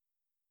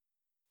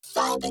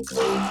Welcome to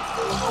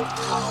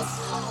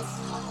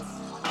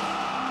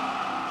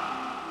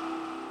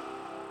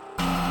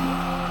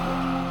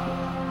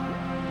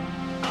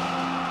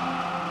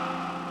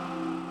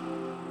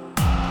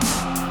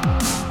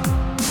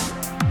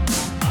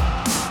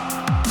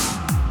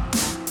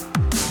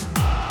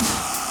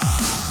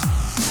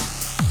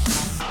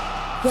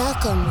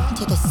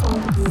the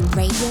Sound Room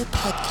Radio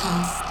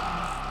Podcast.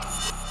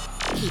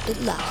 Keep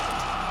it locked.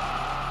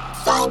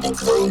 Find the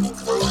Clue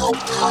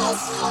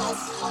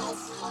Podcast.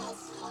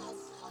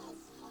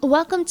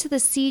 Welcome to the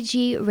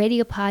CG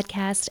Radio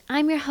Podcast.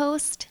 I'm your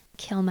host,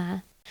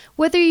 Kilma.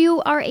 Whether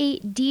you are a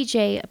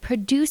DJ,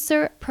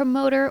 producer,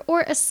 promoter,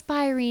 or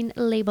aspiring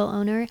label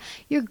owner,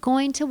 you're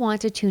going to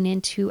want to tune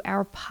into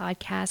our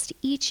podcast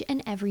each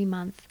and every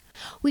month.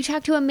 We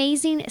talk to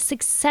amazing,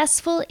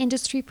 successful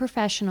industry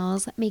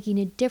professionals making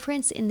a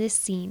difference in this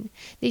scene.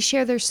 They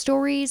share their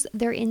stories,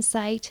 their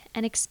insight,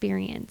 and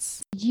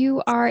experience.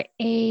 You are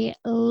a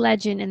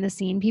legend in the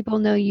scene. People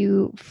know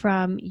you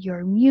from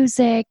your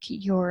music,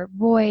 your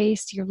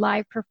voice, your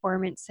live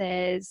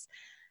performances,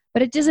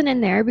 but it doesn't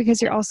end there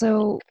because you're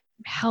also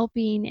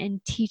helping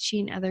and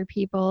teaching other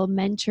people,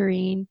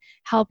 mentoring,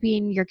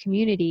 helping your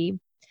community.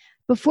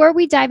 Before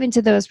we dive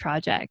into those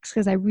projects,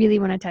 because I really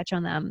want to touch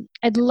on them,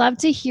 I'd love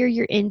to hear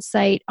your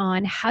insight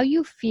on how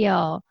you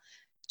feel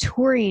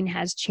touring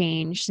has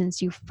changed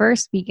since you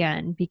first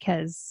began,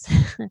 because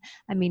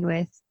I mean,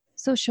 with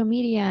social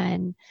media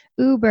and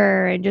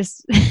Uber and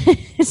just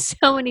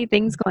so many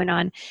things going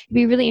on, it'd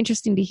be really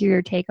interesting to hear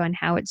your take on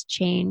how it's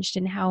changed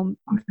and how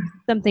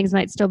some things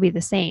might still be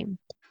the same.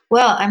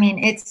 Well, I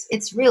mean,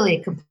 it's really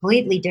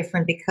completely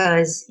different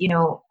because,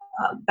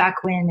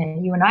 back when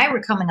you and I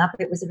were coming up,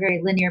 it was a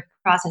very linear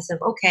process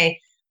of, okay,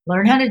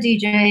 learn how to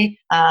DJ,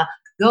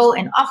 go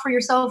and offer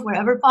yourself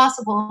wherever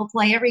possible,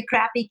 play every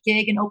crappy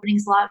gig and opening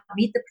slot,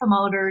 meet the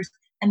promoters,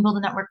 and build a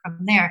network from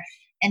there.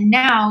 And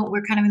now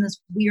we're kind of in this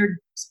weird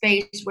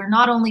space where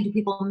not only do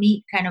people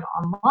meet kind of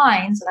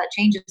online, so that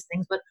changes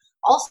things, but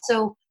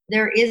also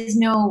there is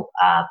no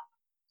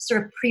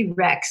sort of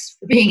prereqs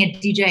for being a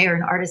DJ or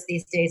an artist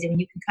these days. I mean,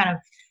 you can kind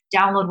of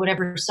download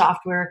whatever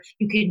software,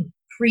 you can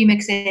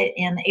pre-mix it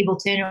in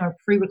Ableton or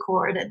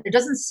pre-record. There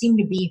doesn't seem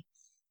to be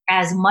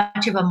as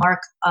much of a mark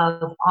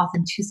of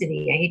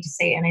authenticity, I hate to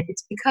say it, and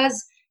it's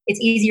because it's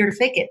easier to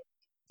fake it,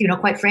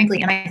 quite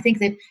frankly. And I think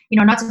that,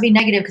 not to be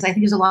negative, because I think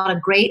there's a lot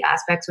of great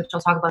aspects, which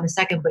I'll talk about in a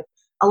second, but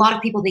a lot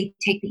of people, they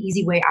take the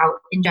easy way out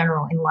in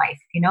general in life,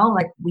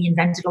 like we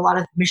invented a lot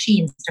of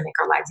machines to make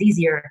our lives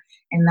easier,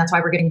 and that's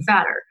why we're getting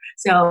fatter.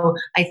 So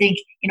I think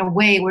in a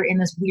way we're in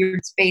this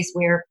weird space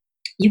where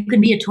you can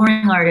be a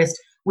touring artist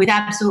with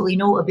absolutely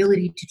no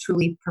ability to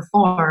truly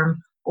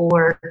perform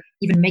or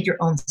even make your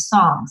own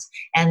songs.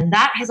 And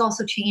that has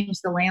also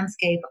changed the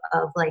landscape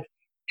of like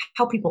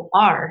how people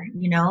are,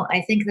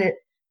 I think that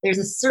there's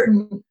a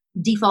certain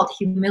default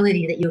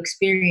humility that you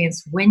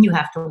experience when you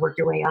have to work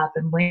your way up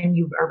and when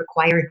you are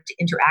required to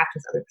interact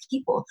with other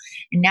people.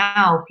 And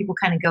now people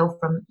kind of go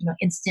from,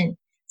 instant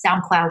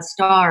SoundCloud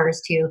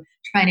stars to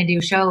trying to do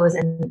shows,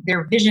 and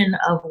their vision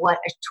of what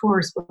a tour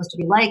is supposed to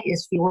be like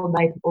is fueled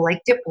by people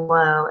like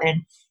Diplo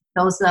and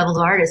those levels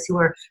of artists who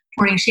are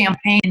pouring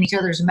champagne in each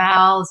other's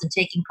mouths and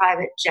taking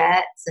private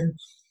jets. And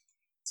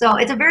so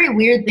it's a very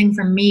weird thing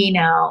for me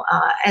now,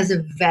 as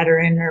a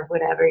veteran or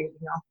whatever,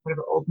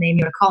 whatever old name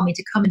you want to call me,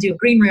 to come into a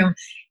green room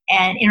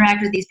and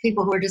interact with these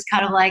people who are just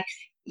kind of like,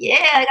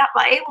 yeah, I got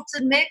my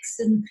Ableton mix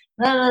and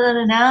blah, blah, blah,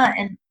 blah, blah.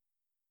 And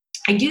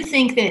I do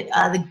think that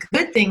the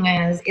good thing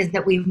is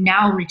that we've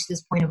now reached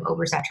this point of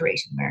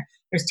oversaturation where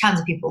there's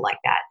tons of people like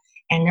that,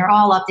 and they're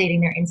all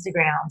updating their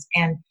Instagrams.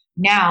 And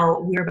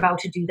now we're about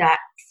to do that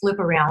flip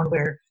around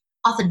where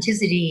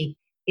authenticity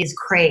is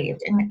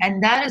craved.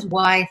 And that is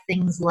why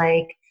things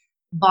like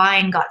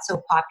Vine got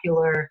so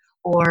popular,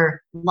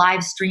 or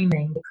live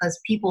streaming, because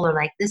people are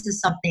like, this is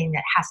something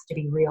that has to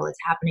be real. It's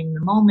happening in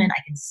the moment.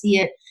 I can see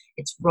it.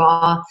 It's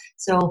raw.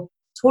 So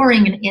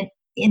touring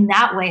in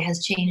that way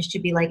has changed to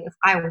be like, if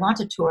I want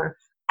to tour,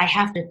 I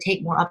have to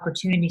take more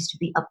opportunities to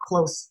be up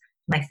close to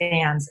my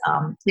fans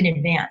in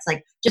advance.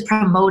 Like just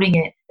promoting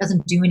it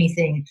doesn't do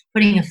anything.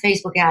 Putting a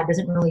Facebook ad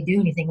doesn't really do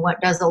anything.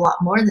 What does a lot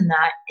more than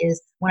that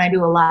is when I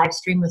do a live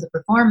stream with a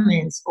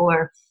performance,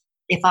 or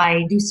if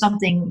I do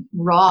something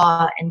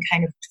raw and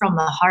kind of from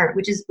the heart,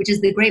 which is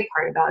the great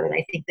part about it.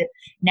 I think that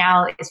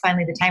now is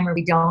finally the time where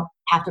we don't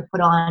have to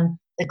put on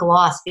the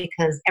gloss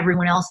because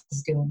everyone else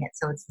is doing it.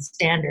 So it's the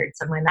standard.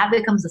 So when that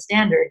becomes the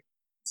standard,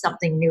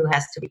 something new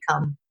has to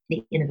become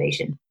the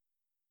innovation.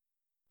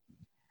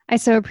 I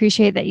so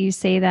appreciate that you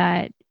say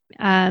that,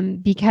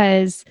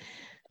 because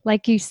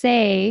like you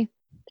say,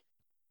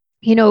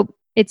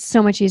 it's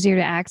so much easier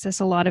to access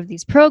a lot of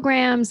these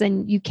programs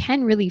and you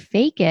can really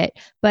fake it,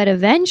 but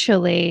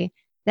eventually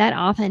that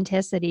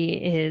authenticity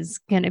is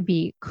going to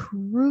be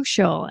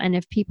crucial. And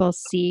if people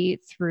see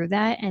through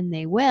that, and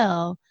they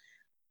will,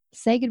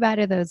 say goodbye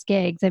to those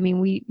gigs. I mean,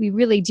 we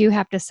really do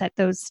have to set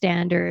those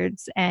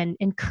standards and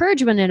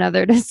encourage one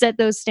another to set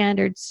those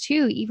standards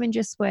too, even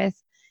just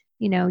with,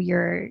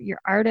 your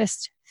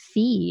artist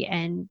fee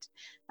and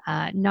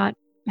not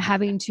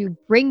having to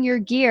bring your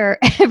gear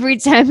every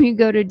time you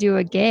go to do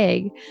a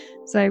gig.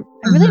 So I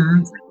really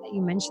appreciate that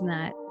you mentioned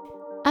that.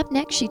 Up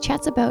next, she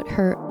chats about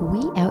her We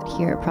Out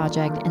Here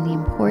project and the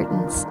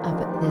importance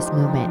of this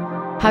movement,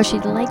 how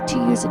she'd like to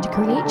use it to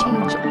create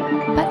change.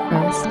 But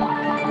first,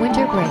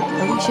 Winter Break,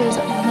 Alicia's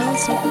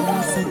most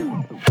recent.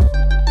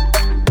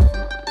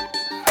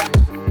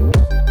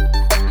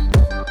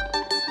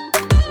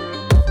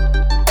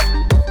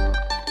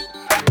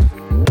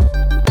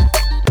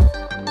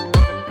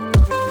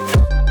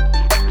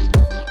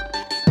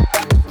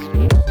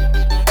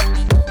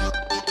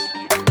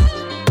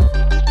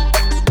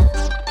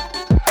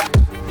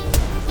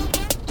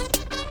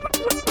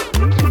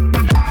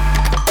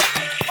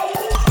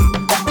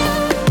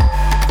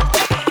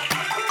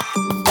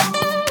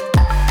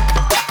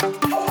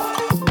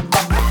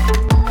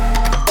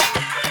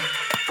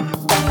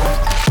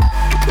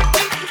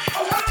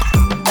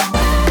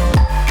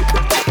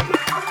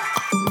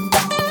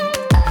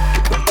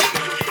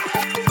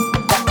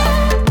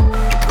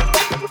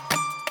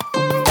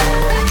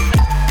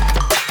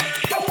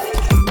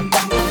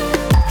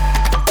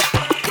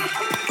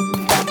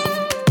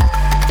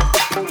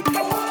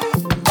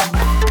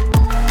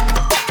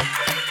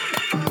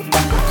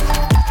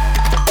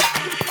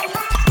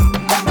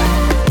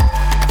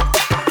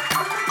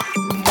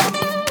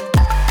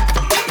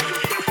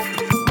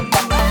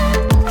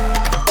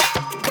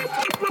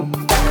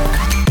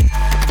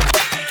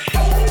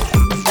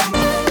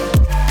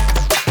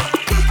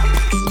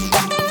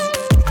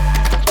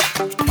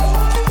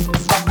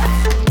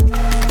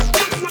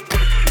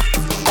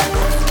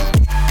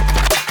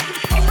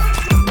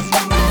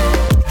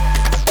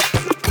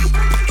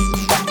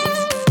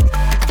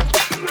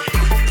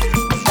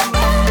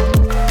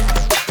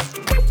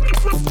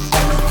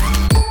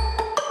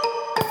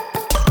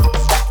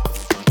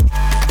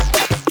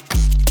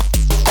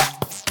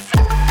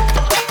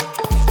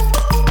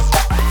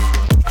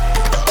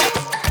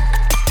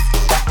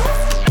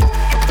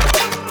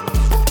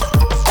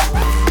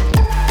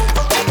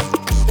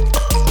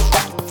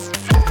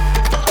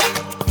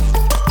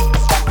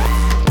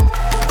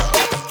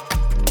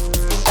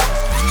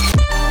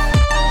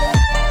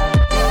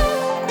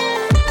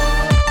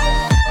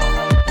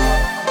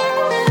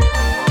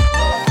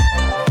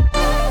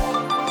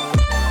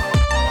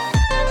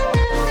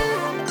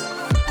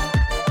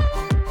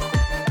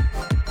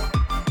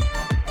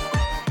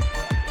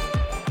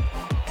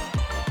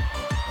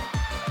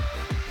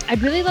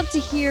 I'd really love to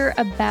hear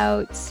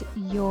about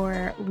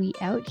your We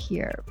Out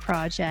Here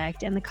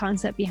project and the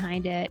concept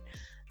behind it.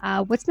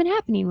 What's been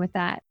happening with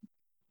that?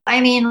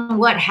 I mean,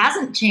 what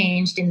hasn't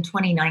changed in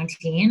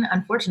 2019,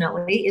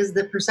 unfortunately, is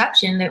the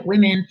perception that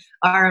women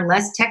are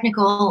less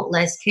technical,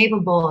 less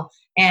capable,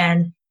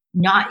 and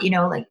not,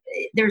 like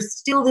there's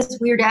still this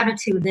weird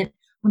attitude that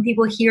when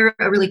people hear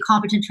a really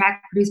competent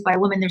track produced by a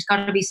woman, there's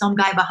got to be some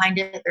guy behind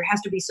it. There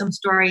has to be some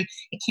story.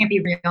 It can't be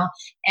real.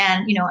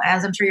 And,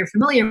 as I'm sure you're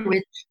familiar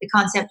with, the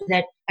concept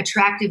that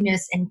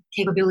attractiveness and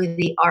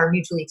capability are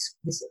mutually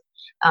exclusive.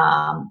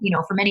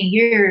 For many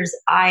years,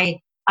 I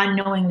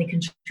unknowingly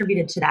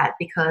contributed to that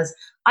because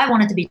I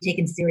wanted to be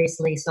taken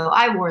seriously. So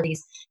I wore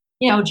these,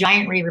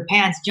 giant raver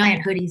pants,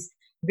 giant hoodies,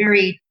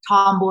 very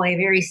tomboy,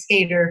 very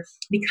skater,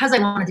 because I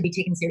wanted to be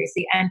taken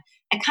seriously. And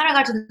I kind of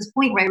got to this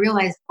point where I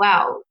realized,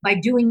 wow, by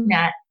doing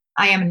that,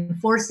 I am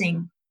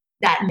enforcing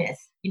that myth.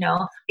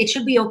 It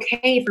should be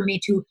okay for me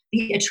to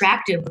be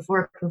attractive before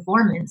a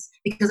performance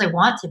because I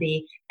want to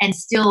be and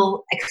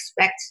still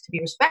expect to be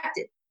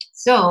respected.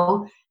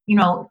 So,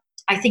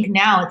 I think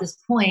now at this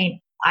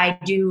point, I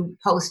do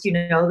post,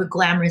 the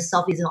glamorous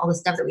selfies and all the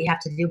stuff that we have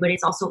to do, but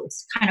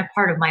it's kind of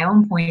part of my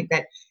own point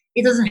that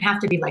it doesn't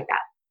have to be like that.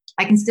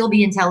 I can still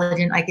be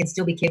intelligent. I can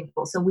still be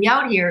capable. So We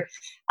Out Here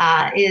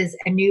is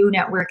a new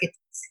network. It's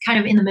kind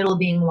of in the middle of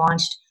being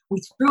launched.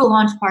 We threw a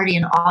launch party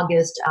in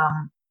August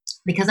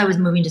because I was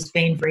moving to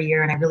Spain for a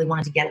year and I really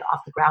wanted to get it off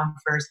the ground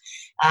first.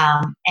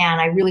 And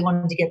I really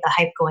wanted to get the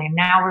hype going. And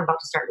now we're about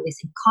to start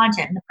releasing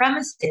content. And the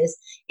premise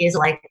is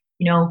like,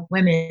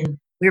 women,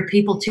 we're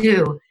people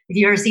too. If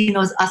you ever seen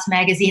those Us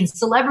magazine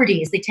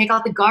celebrities, they take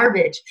out the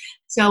garbage.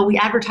 So we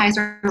advertise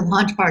our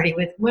launch party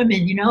with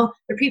women,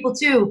 they're people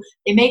too.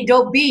 They make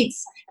dope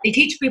beats. They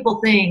teach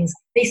people things.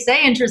 They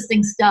say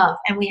interesting stuff.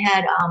 And we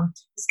had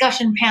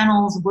discussion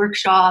panels,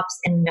 workshops,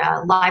 and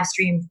live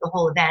streamed the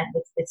whole event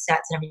with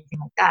sets and everything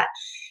like that.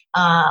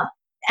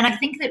 And I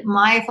think that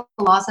my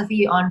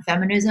philosophy on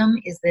feminism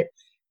is that,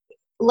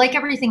 like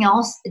everything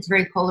else, it's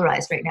very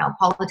polarized right now.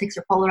 Politics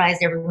are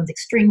polarized. Everyone's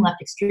extreme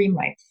left, extreme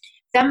right.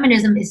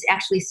 Feminism is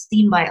actually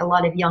seen by a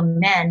lot of young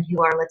men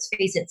who are, let's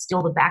face it,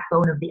 still the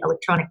backbone of the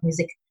electronic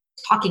music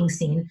talking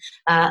scene,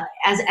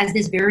 as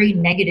this very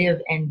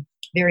negative and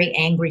very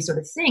angry sort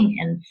of thing.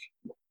 And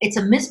it's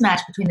a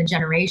mismatch between the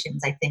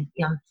generations, I think.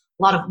 A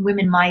lot of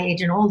women my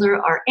age and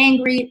older are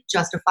angry,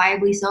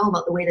 justifiably so,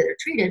 about the way that they're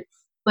treated.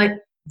 But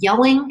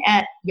yelling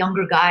at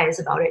younger guys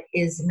about it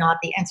is not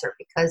the answer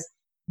because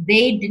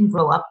they didn't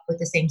grow up with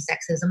the same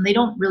sexism. They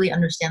don't really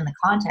understand the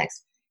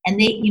context. And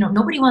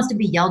nobody wants to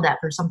be yelled at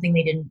for something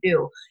they didn't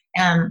do.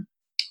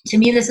 to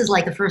me, this is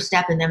like the first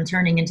step in them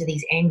turning into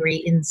these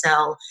angry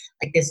incel,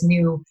 like this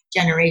new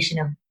generation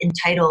of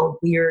entitled,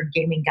 weird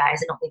gaming guys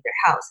that don't leave their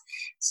house.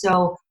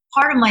 So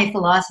part of my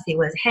philosophy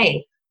was,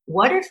 hey,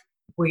 what if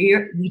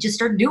we just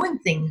start doing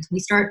things? We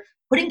start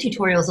putting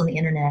tutorials on the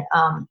internet.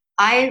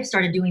 I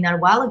started doing that a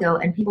while ago,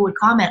 and people would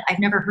comment, I've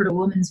never heard a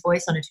woman's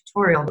voice on a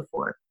tutorial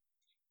before.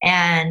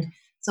 And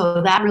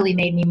so that really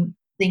made me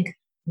think,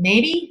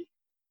 maybe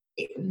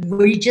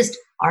we just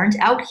aren't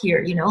out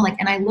here, like,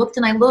 and I looked,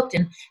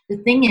 and the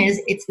thing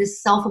is, it's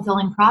this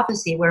self-fulfilling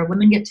prophecy where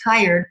women get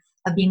tired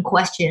of being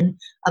questioned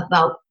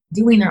about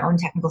doing their own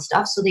technical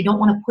stuff, so they don't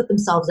want to put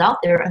themselves out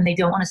there, and they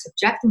don't want to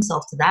subject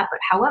themselves to that. But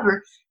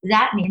however,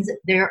 that means that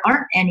there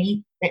aren't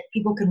any that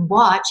people can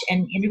watch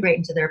and integrate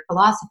into their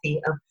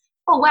philosophy of,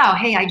 oh wow,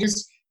 hey, I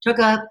just took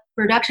a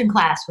production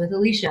class with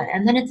Alicia,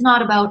 and then it's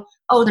not about,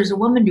 oh, there's a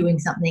woman doing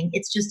something.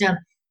 It's just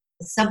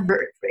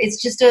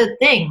it's just a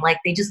thing, like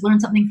they just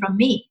learned something from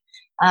me.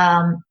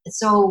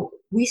 So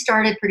we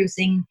started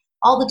producing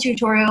all the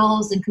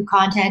tutorials and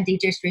content,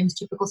 DJ streams,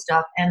 typical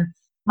stuff. And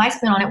my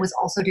spin on it was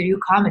also to do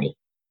comedy,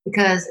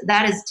 because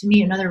that is, to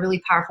me, another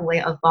really powerful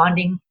way of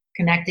bonding,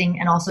 connecting,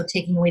 and also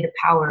taking away the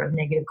power of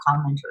negative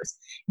commenters.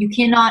 You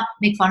cannot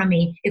make fun of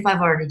me if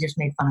I've already just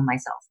made fun of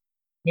myself,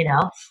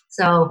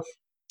 So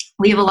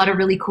we have a lot of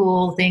really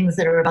cool things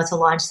that are about to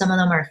launch. Some of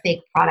them are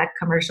fake product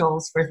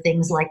commercials for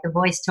things like the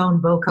voice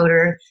tone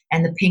vocoder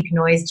and the pink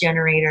noise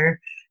generator.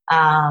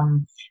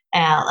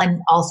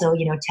 And also,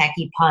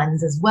 techie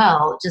puns as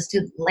well, just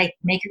to like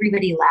make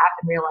everybody laugh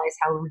and realize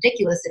how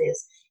ridiculous it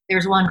is.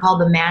 There's one called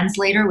the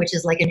Manslater, which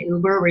is like an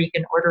Uber where you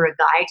can order a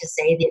guy to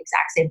say the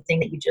exact same thing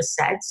that you just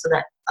said so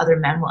that other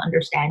men will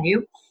understand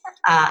you.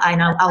 I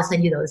know I'll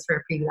send you those for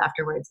a preview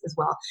afterwards as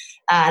well.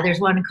 There's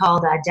one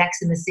called Dex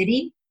in the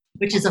City,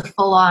 which is a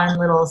full-on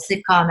little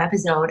sitcom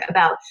episode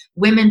about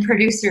women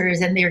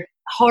producers and their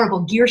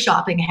horrible gear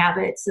shopping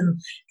habits and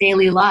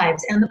daily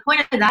lives. And the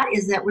point of that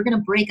is that we're going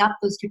to break up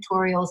those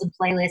tutorials and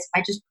playlists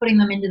by just putting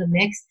them into the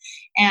mix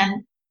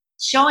and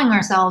showing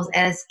ourselves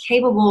as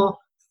capable,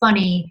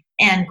 funny,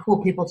 and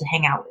cool people to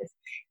hang out with.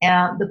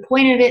 The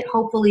point of it,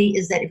 hopefully,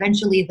 is that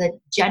eventually the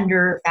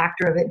gender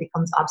factor of it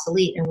becomes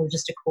obsolete and we're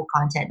just a cool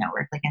content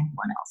network like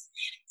anyone else.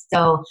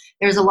 So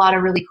there's a lot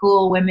of really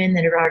cool women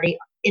that are already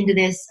into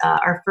this.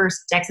 Our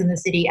first Dex in the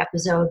City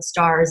episode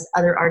stars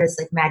other artists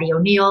like Maddie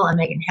O'Neill and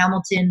Megan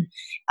Hamilton.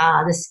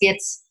 The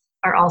skits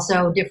are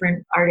also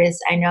different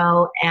artists I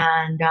know.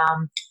 And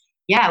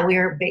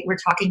we're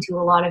talking to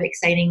a lot of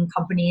exciting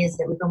companies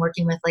that we've been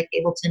working with, like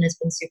Ableton has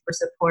been super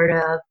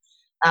supportive,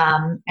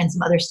 and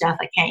some other stuff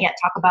I can't yet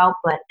talk about.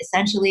 But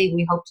essentially,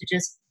 we hope to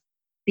just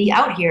be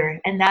out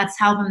here. And that's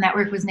how the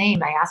network was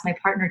named. I asked my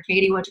partner,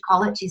 Katie, what to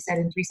call it. She said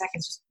in 3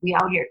 seconds, just be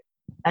out here.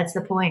 That's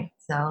the point.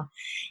 So,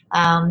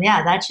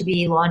 that should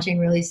be launching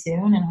really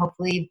soon. And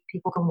hopefully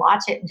people can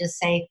watch it and just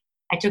say,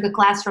 I took a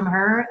class from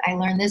her. I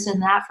learned this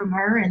and that from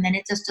her. And then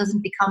it just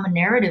doesn't become a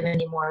narrative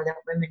anymore that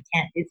women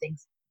can't do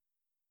things.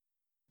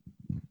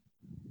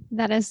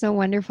 That is so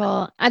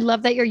wonderful. I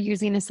love that you're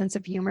using a sense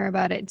of humor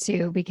about it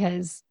too,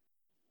 because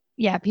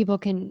people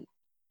can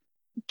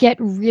get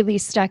really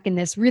stuck in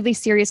this really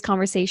serious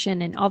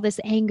conversation and all this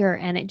anger,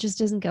 and it just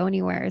doesn't go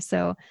anywhere.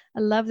 So I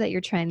love that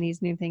you're trying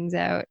these new things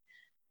out.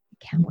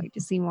 I can't wait to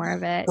see more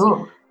of it.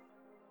 Cool.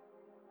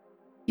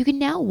 You can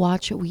now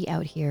watch We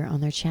Out Here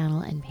on their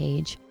channel and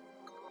page.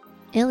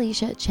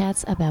 Alicia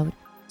chats about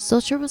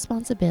social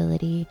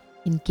responsibility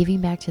and giving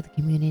back to the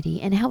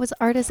community, and how as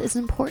artists it's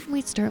important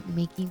we start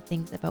making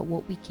things about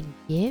what we can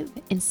give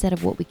instead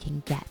of what we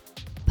can get.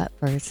 But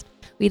first,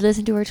 we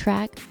listen to her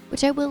track,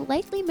 which I will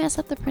likely mess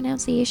up the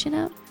pronunciation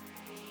of,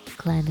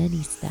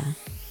 Clananista.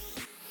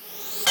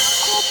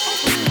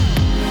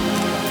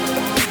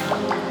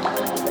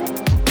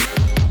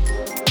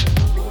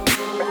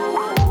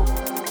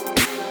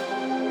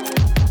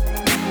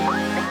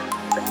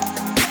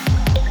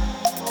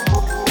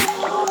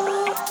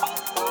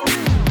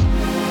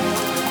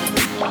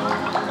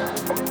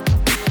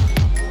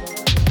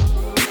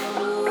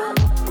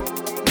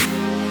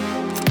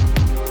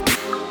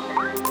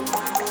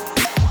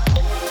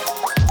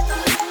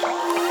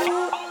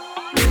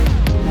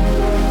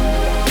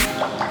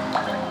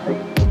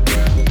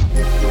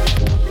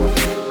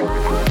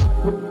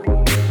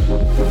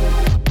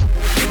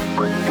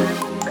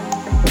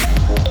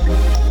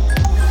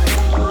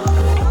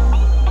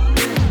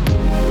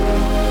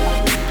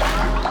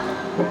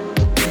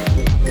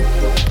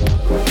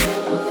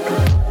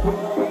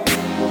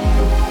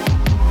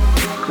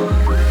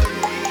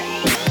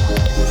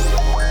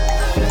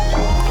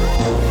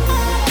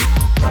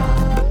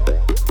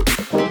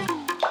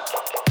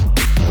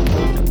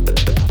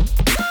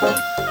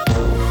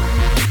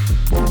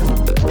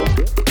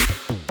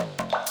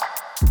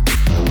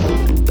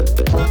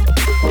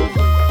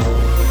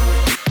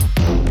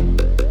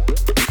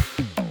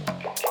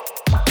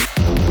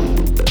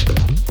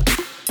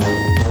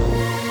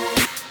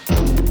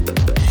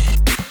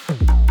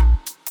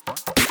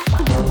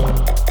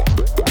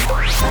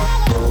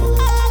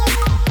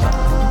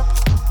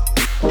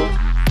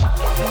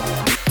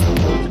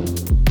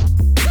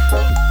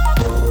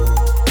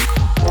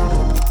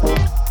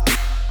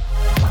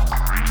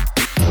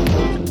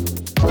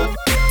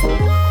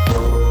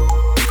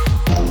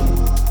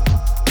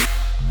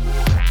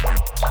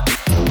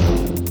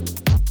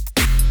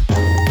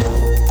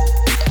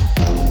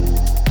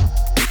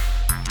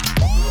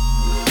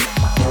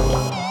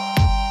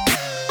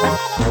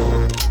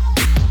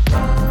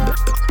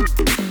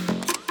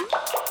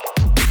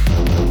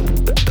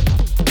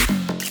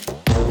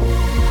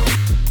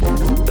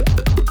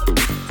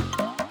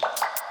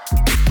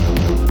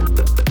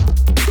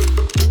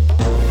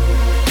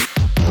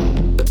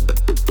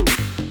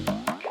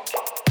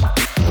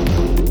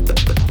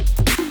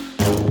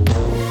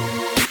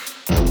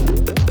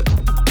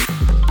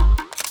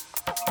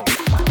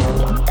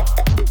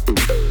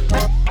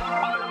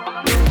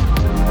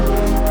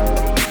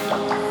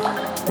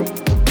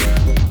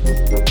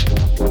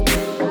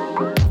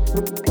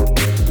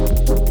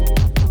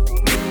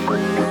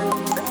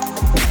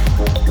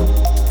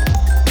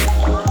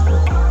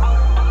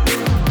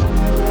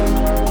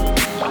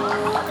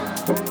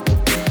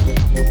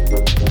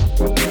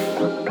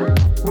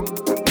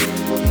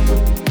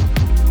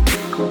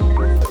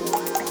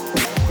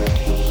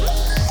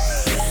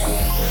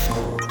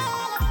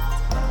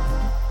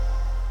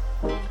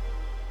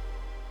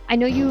 I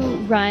know you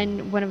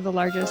run one of the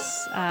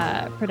largest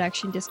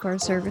production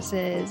discourse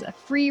services, a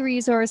free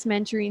resource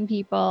mentoring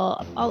people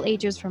of all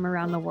ages from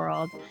around the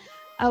world.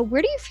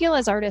 Where do you feel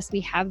as artists we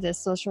have this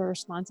social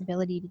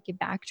responsibility to give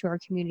back to our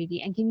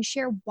community? And can you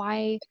share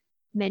why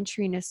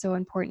mentoring is so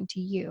important to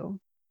you?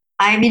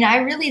 I mean, I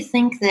really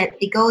think that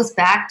it goes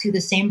back to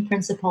the same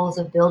principles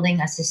of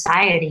building a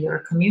society or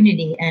a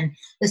community and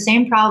the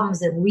same problems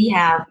that we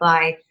have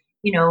by,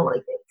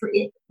 like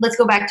let's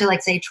go back to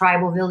like say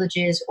tribal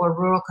villages or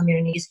rural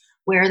communities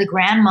where the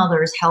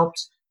grandmothers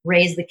helped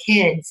raise the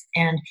kids.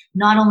 And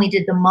not only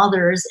did the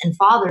mothers and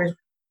fathers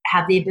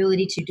have the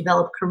ability to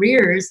develop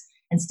careers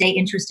and stay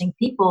interesting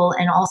people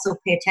and also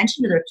pay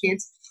attention to their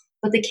kids,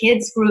 but the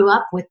kids grew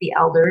up with the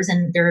elders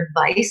and their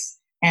advice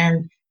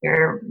and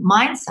their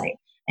mindset.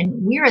 And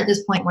we're at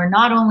this point where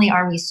not only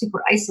are we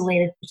super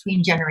isolated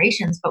between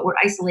generations, but we're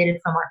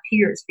isolated from our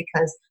peers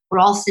because we're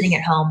all sitting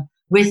at home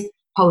with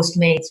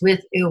Postmates, with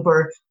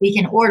Uber. We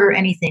can order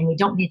anything. We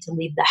don't need to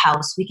leave the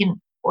house. We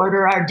can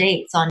order our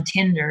dates on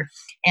Tinder.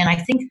 And I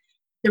think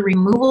the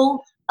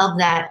removal of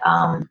that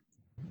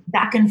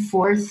back and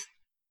forth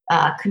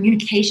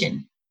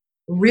communication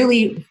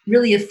really,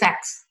 really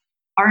affects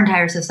our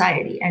entire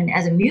society. And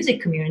as a music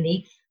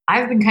community,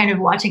 I've been kind of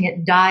watching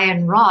it die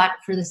and rot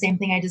for the same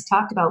thing I just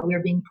talked about.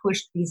 We're being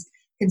pushed these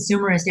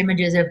consumerist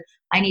images of,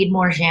 I need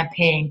more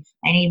champagne,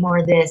 I need more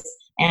of this,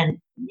 and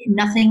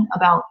nothing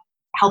about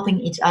helping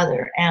each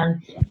other.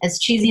 And as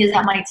cheesy as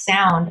that might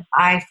sound,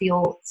 I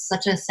feel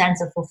such a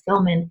sense of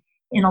fulfillment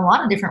in a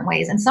lot of different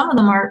ways. And some of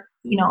them are,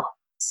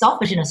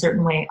 selfish in a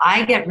certain way.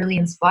 I get really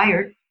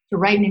inspired to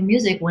write new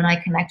music when I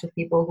connect with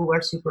people who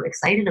are super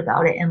excited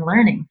about it and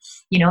learning.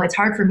 It's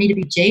hard for me to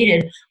be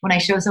jaded when I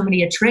show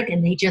somebody a trick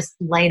and they just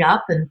light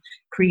up and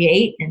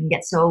create and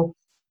get so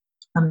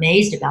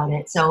amazed about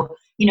it. So,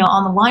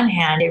 on the one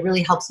hand, it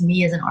really helps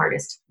me as an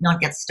artist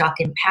not get stuck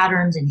in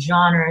patterns and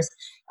genres.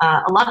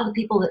 A lot of the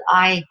people that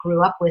I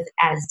grew up with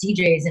as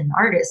DJs and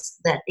artists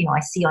that, I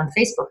see on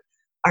Facebook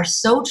are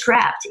so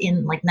trapped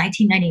in like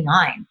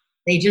 1999.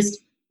 They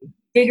just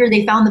figure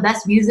they found the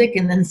best music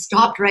and then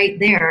stopped right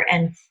there.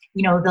 And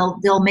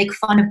they'll make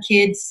fun of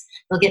kids,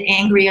 they'll get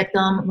angry at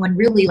them when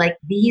really like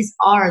these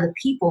are the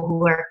people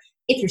who are,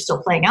 if you're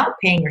still playing out,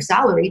 paying your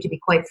salary, to be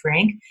quite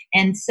frank.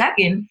 And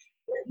second,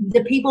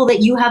 the people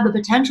that you have the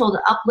potential to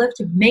uplift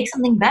to make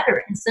something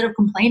better instead of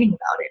complaining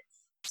about it.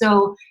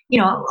 So,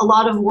 a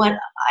lot of what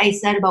I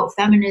said about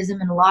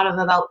feminism and a lot of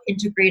about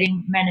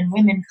integrating men and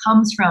women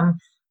comes from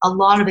a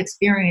lot of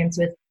experience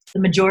with the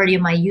majority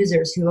of my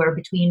users who are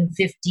between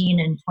 15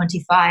 and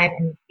 25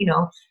 and,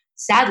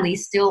 sadly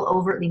still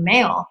overtly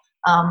male.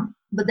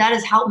 But that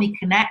has helped me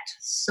connect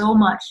so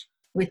much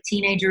with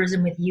teenagers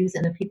and with youth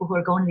and the people who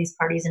are going to these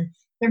parties. And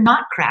they're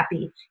not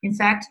crappy. In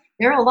fact,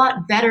 they're a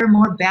lot better,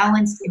 more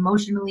balanced,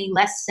 emotionally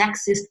less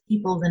sexist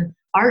people than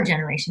our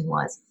generation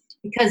was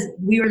because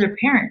we were their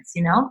parents,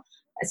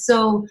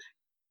 So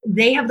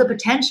they have the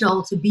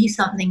potential to be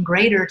something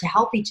greater, to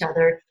help each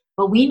other.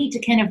 But we need to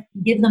kind of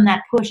give them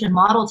that push and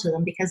model to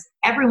them because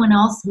everyone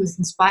else who's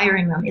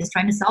inspiring them is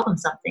trying to sell them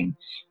something.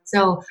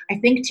 So I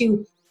think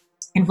to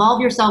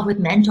involve yourself with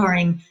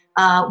mentoring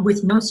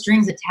with no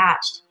strings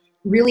attached,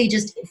 really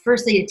just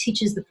firstly, it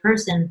teaches the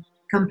person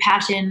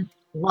compassion,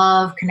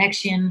 love,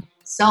 connection,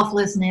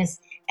 selflessness.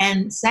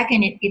 And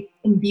second, it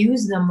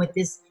imbues them with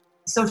this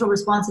social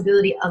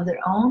responsibility of their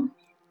own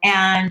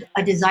and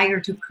a desire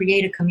to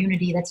create a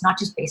community that's not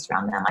just based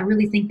around them. I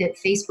really think that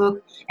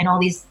Facebook and all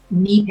these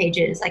me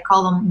pages, I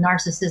call them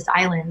narcissist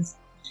islands,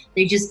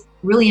 they just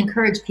really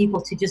encourage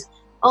people to just,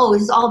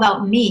 this is all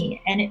about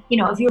me. And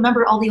if you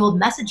remember all the old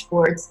message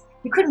boards,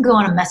 you couldn't go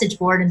on a message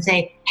board and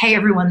say, hey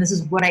everyone, this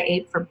is what I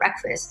ate for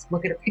breakfast.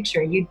 Look at a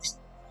picture.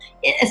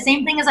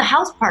 Same thing as a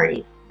house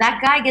party. That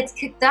guy gets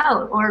kicked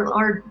out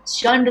or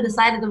shunned to the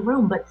side of the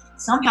room. But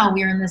somehow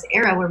we're in this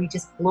era where we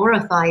just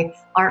glorify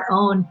our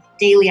own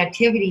daily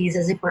activities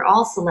as if we're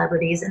all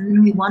celebrities. And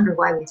then we wonder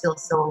why we feel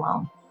so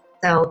alone.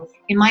 So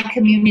in my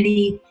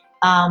community,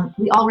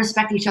 we all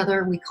respect each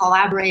other. We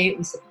collaborate.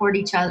 We support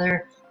each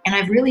other. And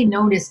I've really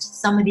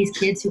noticed some of these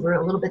kids who were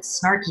a little bit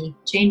snarky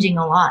changing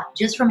a lot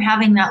just from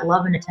having that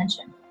love and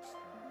attention.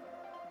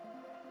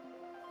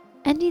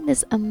 Ending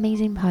this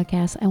amazing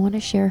podcast, I want to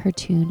share her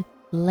tune,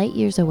 Light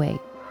Years Away,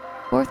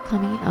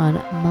 forthcoming on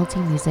Multi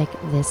Music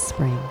this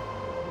spring.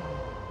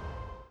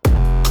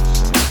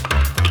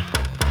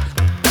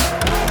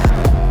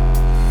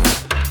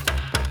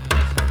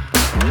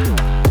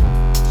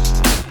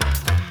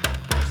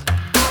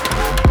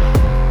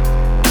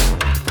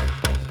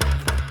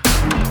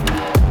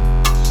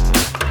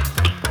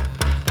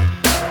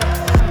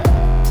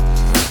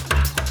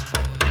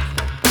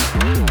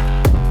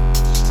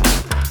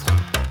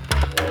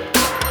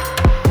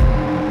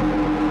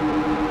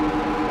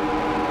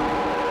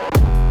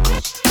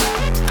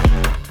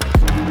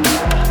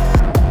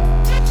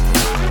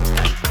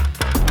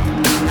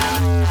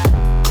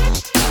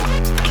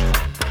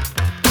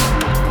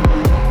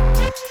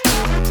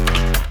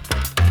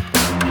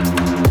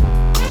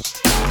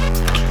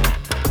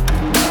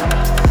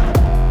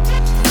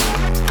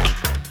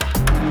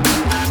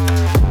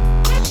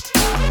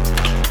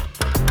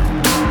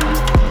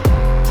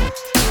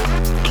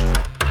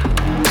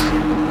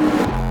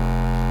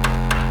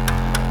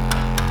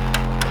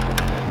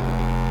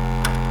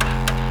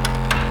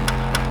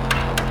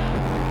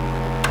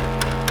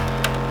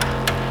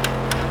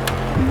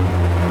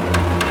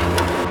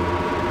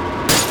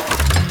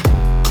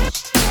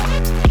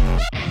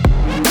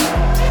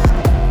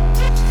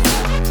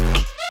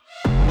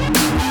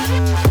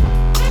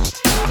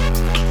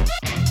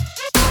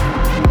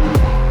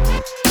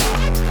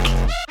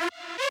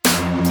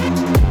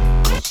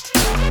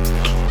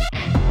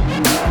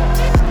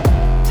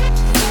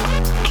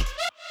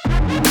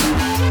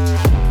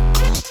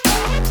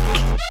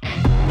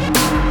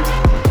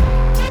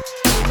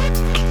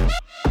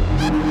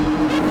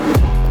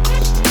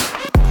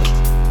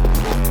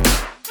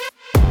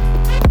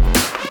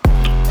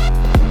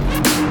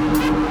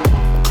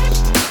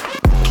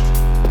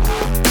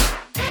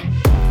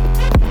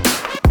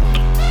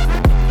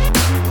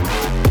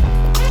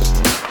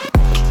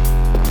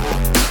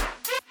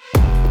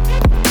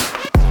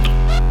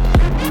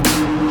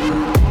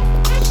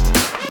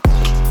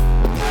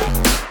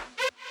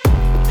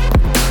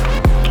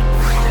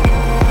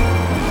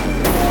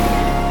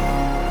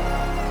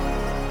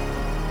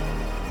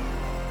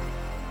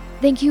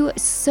 Thank you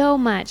so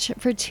much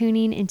for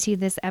tuning into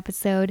this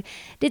episode.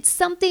 Did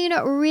something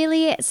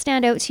really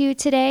stand out to you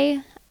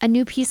today? A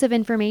new piece of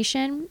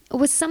information?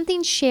 Was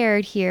something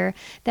shared here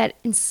that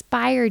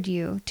inspired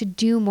you to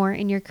do more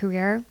in your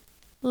career?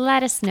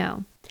 Let us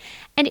know.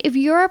 And if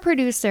you're a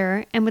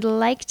producer and would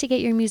like to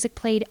get your music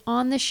played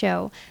on the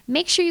show,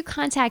 make sure you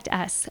contact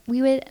us.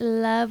 We would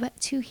love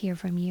to hear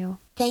from you.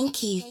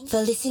 Thank you for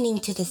listening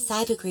to the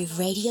Cybergroove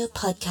Radio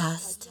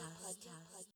Podcast.